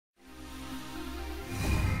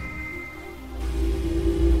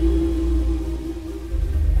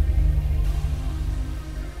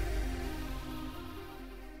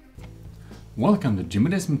Welcome to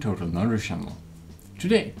Jimmy's Total Knowledge channel.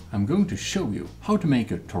 Today I'm going to show you how to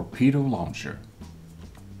make a torpedo launcher.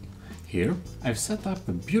 Here I've set up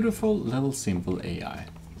a beautiful little simple AI.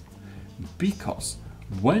 Because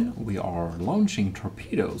when we are launching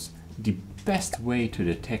torpedoes, the best way to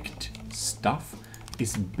detect stuff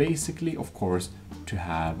is basically, of course, to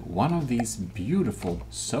have one of these beautiful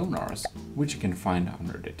sonars, which you can find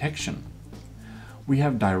under detection. We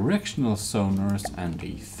have directional sonars and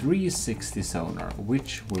a 360 sonar,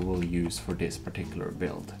 which we will use for this particular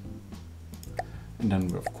build. And then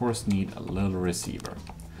we of course need a little receiver.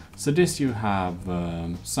 So this you have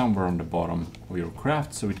somewhere on the bottom of your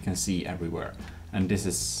craft so it can see everywhere. And this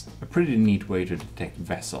is a pretty neat way to detect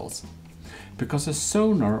vessels. Because a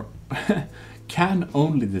sonar can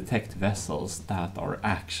only detect vessels that are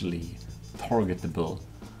actually targetable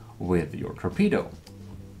with your torpedo.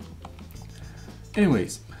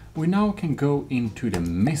 Anyways, we now can go into the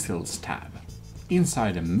missiles tab.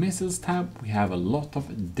 Inside the missiles tab we have a lot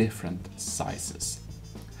of different sizes.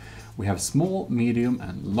 We have small, medium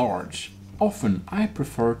and large. Often I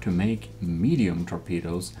prefer to make medium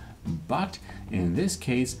torpedoes, but in this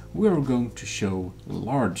case we are going to show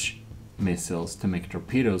large missiles to make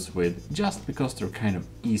torpedoes with, just because they're kind of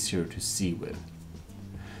easier to see with.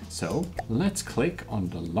 So let's click on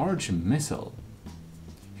the large missile.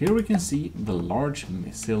 Here we can see the large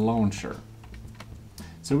missile launcher.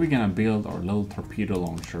 So we're gonna build our little torpedo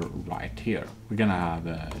launcher right here. We're gonna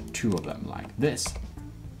have two of them like this.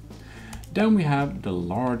 Then we have the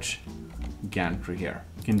large gantry here.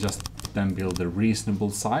 You can just then build a reasonable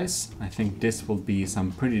size. I think this will be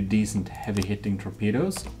some pretty decent heavy hitting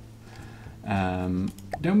torpedoes.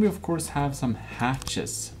 Then we of course have some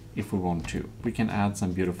hatches if we want to. We can add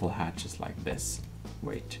some beautiful hatches like this.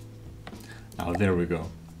 Wait. Now there we go.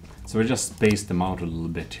 So I just spaced them out a little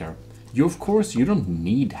bit here. Of course you don't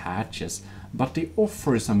need hatches, but they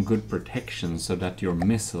offer some good protection so that your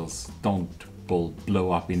missiles don't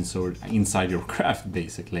blow up inside your craft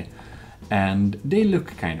basically. And they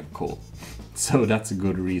look kind of cool. So that's a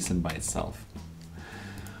good reason by itself.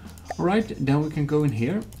 Alright, then we can go in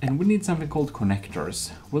here and we need something called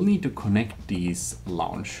connectors. We'll need to connect these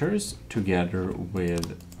launchers together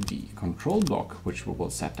with the control block, which we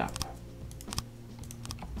will set up.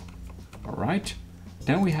 Alright,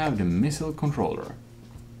 then we have the missile controller.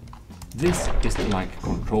 This is the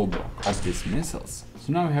control block of these missiles.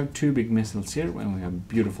 So now we have two big missiles here and we have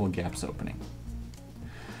beautiful gaps opening.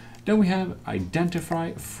 Then we have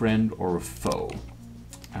identify friend or foe.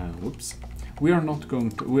 Whoops. We're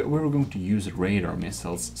going to use radar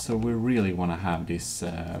missiles, so we really want to have this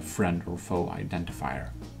friend or foe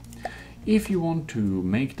identifier. If you want to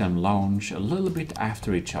make them launch a little bit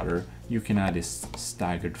after each other, you can add this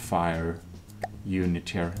staggered fire unit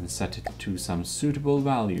here and set it to some suitable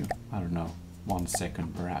value. I don't know, 1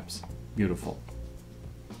 second perhaps. Beautiful.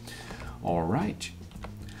 Alright.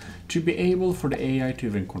 To be able for the AI to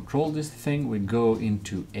even control this thing, we go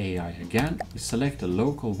into AI again, we select a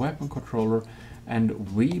local weapon controller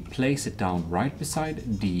and we place it down right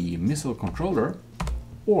beside the missile controller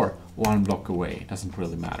or 1 block away, doesn't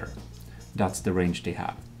really matter. That's the range they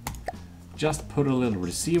have. Just put a little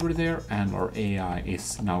receiver there and our AI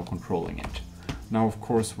is now controlling it. Now of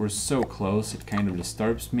course we're so close, it kind of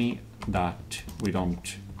disturbs me that we are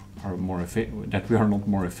not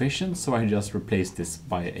more efficient, so I just replaced this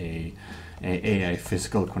by a AI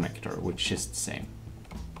physical connector, which is the same.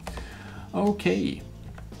 Okay,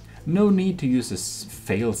 no need to use a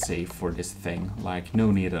failsafe for this thing,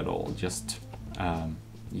 no need at all, just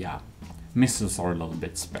yeah, missiles are a little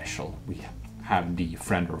bit special. We have the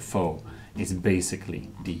friend or foe is basically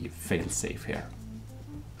the failsafe here.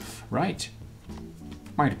 Right,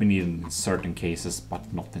 might be needed in certain cases,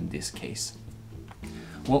 but not in this case.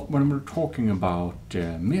 Well, when we're talking about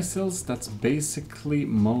missiles, that's basically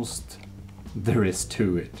most there is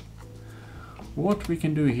to it. What we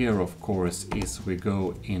can do here, of course, is we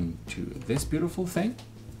go into this beautiful thing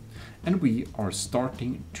and we are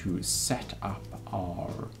starting to set up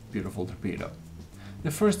our beautiful torpedo.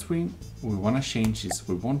 The first thing we want to change is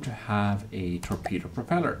we want to have a torpedo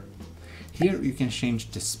propeller. Here you can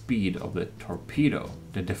change the speed of the torpedo.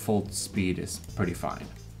 The default speed is pretty fine.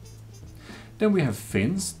 Then we have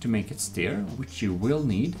fins to make it steer, which you will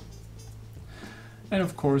need. And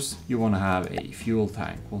of course you want to have a fuel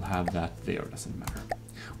tank. We'll have that there, doesn't matter.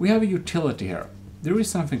 We have a utility here. There is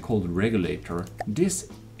something called regulator. This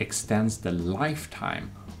extends the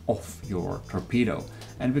lifetime of your torpedo.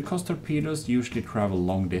 And because torpedoes usually travel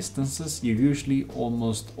long distances, you usually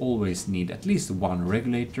almost always need at least 1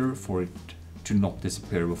 regulator for it to not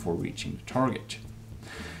disappear before reaching the target.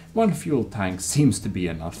 One fuel tank seems to be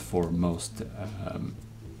enough for most,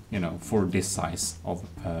 you know, for this size of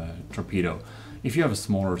torpedo. If you have a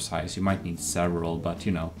smaller size, you might need several, but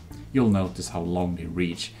you know, you'll notice how long they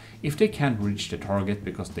reach. If they can't reach the target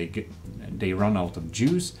because they run out of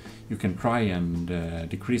juice, you can try and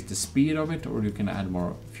decrease the speed of it, or you can add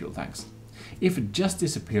more fuel tanks. If it just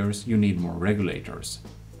disappears, you need more regulators.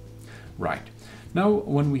 Right. Now,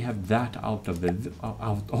 when we have that out of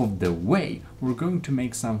the way, we're going to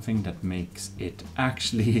make something that makes it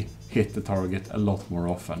actually hit the target a lot more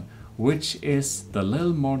often, which is the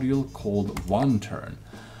little module called one turn.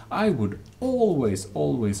 I would always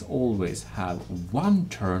have one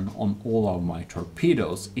turn on all of my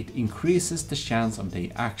torpedoes. It increases the chance of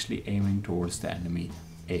they actually aiming towards the enemy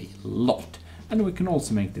a lot. And we can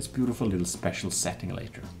also make this beautiful little special setting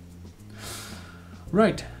later.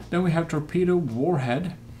 Right, then we have torpedo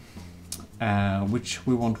warhead, which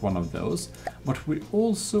we want one of those, but we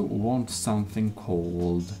also want something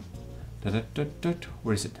called,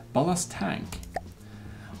 where is it? Ballast tank.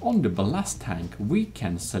 On the ballast tank, we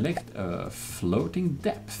can select a floating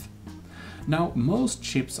depth. Now, most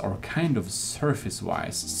ships are kind of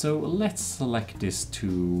surface-wise, so let's select this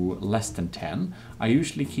to less than 10. I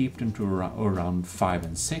usually keep them to around 5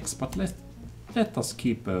 and 6, but let us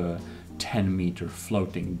keep a 10-meter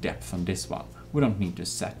floating depth on this one. We don't need to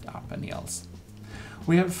set up any else.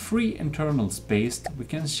 We have free internal space. We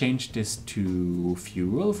can change this to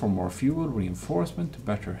fuel, for more fuel, reinforcement, to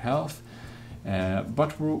better health.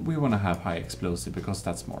 But we want to have high explosive because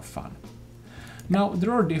that's more fun. Now,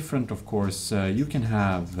 there are different, of course, you can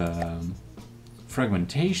have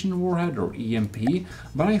fragmentation warhead or EMP,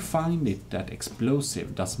 but I find it that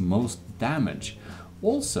explosive does most damage.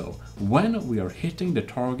 Also, when we are hitting the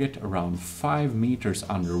target around 5 meters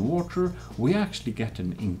underwater, we actually get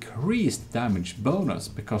an increased damage bonus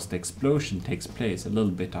because the explosion takes place a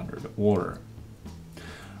little bit under the water.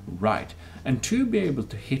 Right, and to be able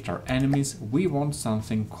to hit our enemies, we want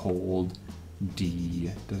something called the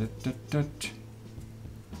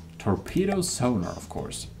torpedo sonar, of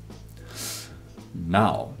course.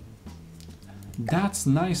 Now, that's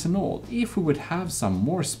nice and all. If we would have some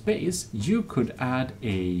more space, you could add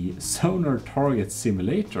a sonar target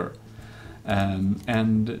simulator.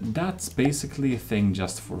 And that's basically a thing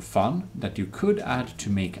just for fun that you could add to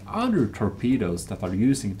make other torpedoes that are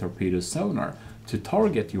using torpedo sonar to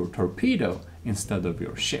target your torpedo instead of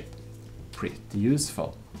your ship. Pretty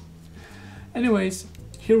useful. Anyways,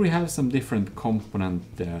 here we have some different component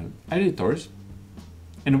editors.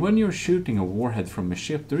 And when you're shooting a warhead from a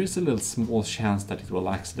ship, there is a little small chance that it will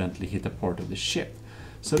accidentally hit a part of the ship.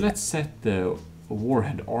 So let's set the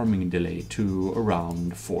warhead arming delay to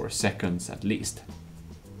around 4 seconds at least.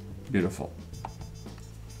 Beautiful.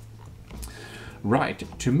 Right,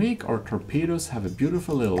 to make our torpedoes have a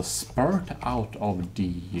beautiful little spurt out of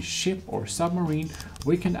the ship or submarine,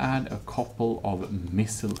 we can add a couple of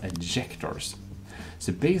missile ejectors.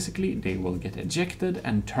 So basically they will get ejected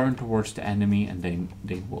and turn towards the enemy, and then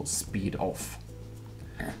they will speed off.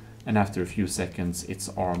 And after a few seconds it's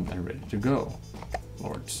armed and ready to go.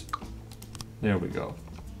 Lords. There we go.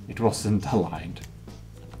 It wasn't aligned.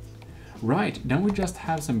 Right, then we just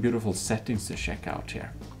have some beautiful settings to check out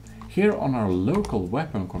here. Here on our local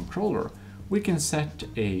weapon controller, we can set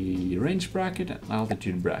a range bracket and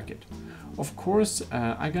altitude bracket. Of course,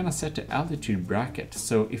 I'm gonna set the altitude bracket,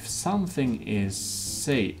 so if something is,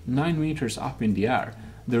 say, 9 meters up in the air,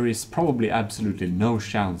 there is probably absolutely no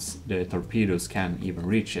chance the torpedoes can even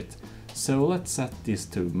reach it. So let's set this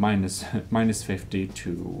to minus 50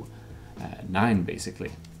 to 9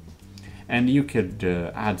 basically. And you could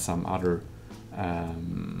add some other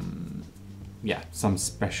some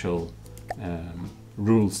special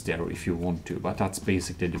rules there if you want to, but that's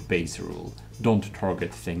basically the base rule. Don't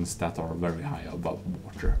target things that are very high above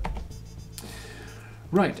water.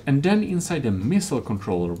 Right, and then inside the missile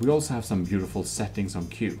controller we also have some beautiful settings on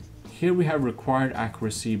Q. Here we have required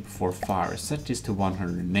accuracy before fire. Set this to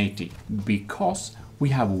 180 because we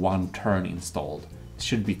have one turn installed. It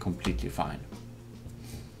should be completely fine.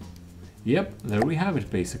 Yep, there we have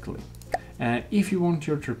it basically. If you want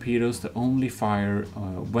your torpedoes to only fire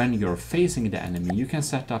when you're facing the enemy, you can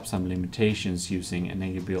set up some limitations using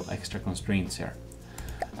enable extra constraints here.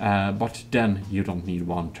 But then you don't need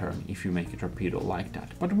one turn if you make a torpedo like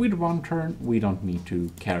that. But with one turn, we don't need to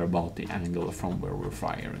care about the angle from where we're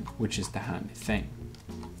firing, which is the handy thing.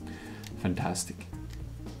 Fantastic.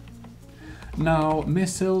 Now,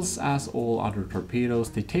 missiles, as all other torpedoes,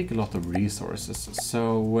 they take a lot of resources,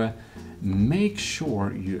 so make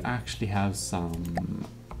sure you actually have some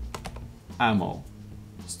ammo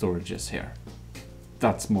storages here.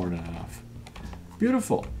 That's more than enough.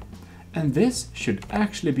 Beautiful. And this should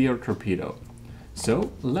actually be our torpedo.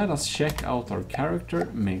 So let us check out our character,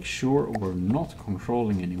 make sure we're not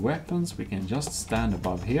controlling any weapons. We can just stand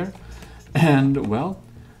above here. And well,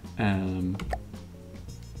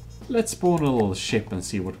 let's spawn a little ship and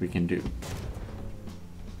see what we can do.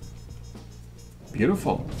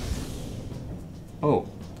 Beautiful. Oh,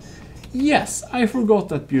 yes, I forgot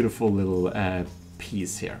that beautiful little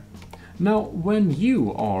piece here. Now, when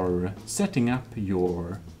you are setting up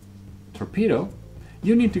your torpedo,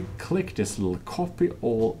 you need to click this little copy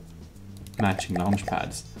all matching launch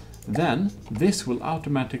pads. Then this will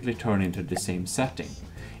automatically turn into the same setting.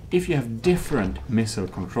 If you have different missile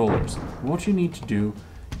controllers, what you need to do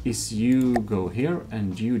is you go here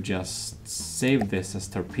and you just save this as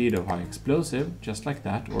torpedo high explosive, just like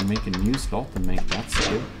that, or make a new slot and make that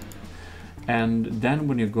save. And then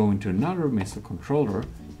when you go into another missile controller,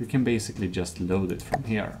 you can basically just load it from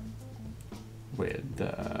here with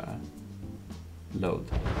load,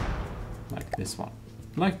 like this one,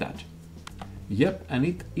 like that. Yep, and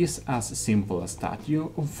it is as simple as that.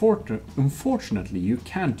 Unfortunately, you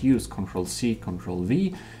can't use Ctrl-C,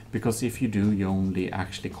 Ctrl-V, because if you do, you only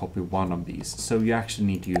actually copy one of these. So you actually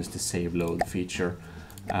need to use the save load feature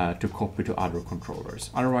to copy to other controllers.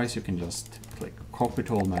 Otherwise, you can just click copy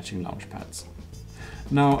to all matching launch pads.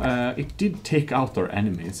 Now, it did take out our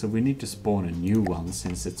enemy, so we need to spawn a new one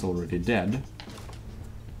since it's already dead.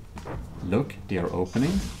 Look, they are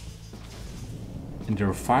opening. And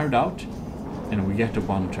they're fired out, and we get a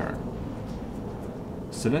 1 turn.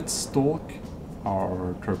 So let's stalk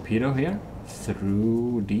our torpedo here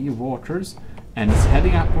through the waters, and it's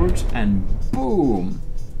heading upwards, and boom!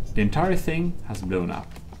 The entire thing has blown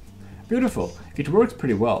up. Beautiful, it works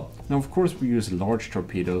pretty well. Now of course we use large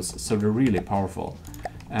torpedoes, so they're really powerful.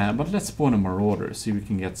 But let's spawn a marauder so we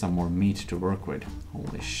can get some more meat to work with.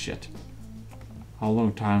 Holy shit. How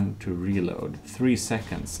long time to reload? 3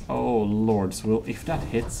 seconds. Oh lords, well if that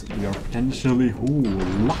hits, we are potentially, ooh,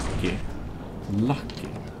 lucky. Lucky.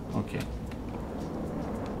 Okay.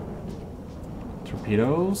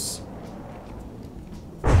 Torpedoes.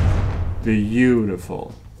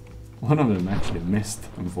 Beautiful. One of them actually missed,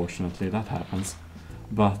 unfortunately, that happens.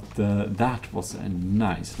 But that was a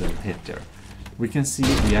nice little hit there. We can see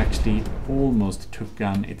we actually almost took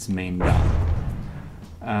down its main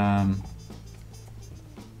gun.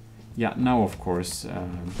 Yeah, now of course...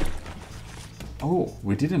 oh,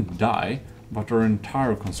 we didn't die, but our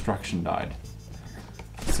entire construction died.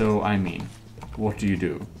 So, I mean, what do you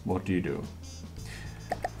do? What do you do?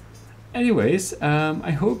 Anyways,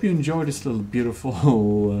 I hope you enjoyed this little beautiful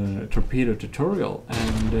torpedo tutorial,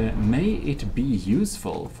 and may it be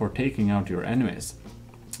useful for taking out your enemies.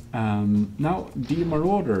 Now, the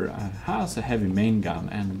Marauder has a heavy main gun,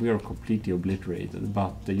 and we are completely obliterated,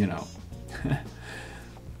 but you know.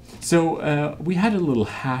 So, we had a little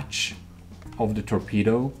hatch of the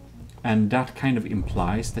torpedo, and that kind of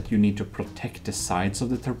implies that you need to protect the sides of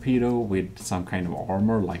the torpedo with some kind of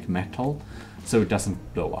armor, like metal, so it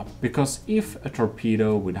doesn't blow up. Because if a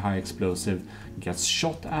torpedo with high explosive gets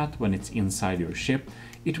shot at when it's inside your ship,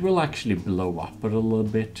 it will actually blow up a little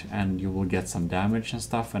bit and you will get some damage and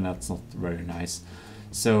stuff, and that's not very nice.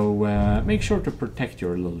 So make sure to protect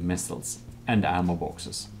your little missiles and ammo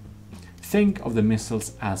boxes. Think of the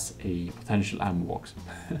missiles as a potential ammo box.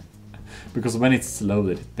 Because when it's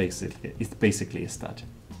loaded, it basically is that.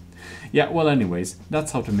 Yeah, well anyways,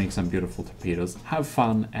 that's how to make some beautiful torpedoes. Have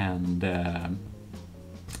fun, and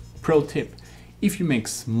pro tip, if you make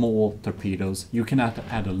small torpedoes, you can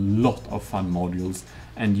add a lot of fun modules,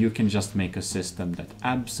 and you can just make a system that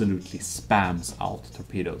absolutely spams out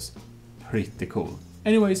torpedoes. Pretty cool.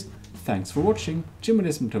 Anyways, thanks for watching. Jim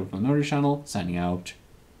from Total Nerdy Channel, signing out.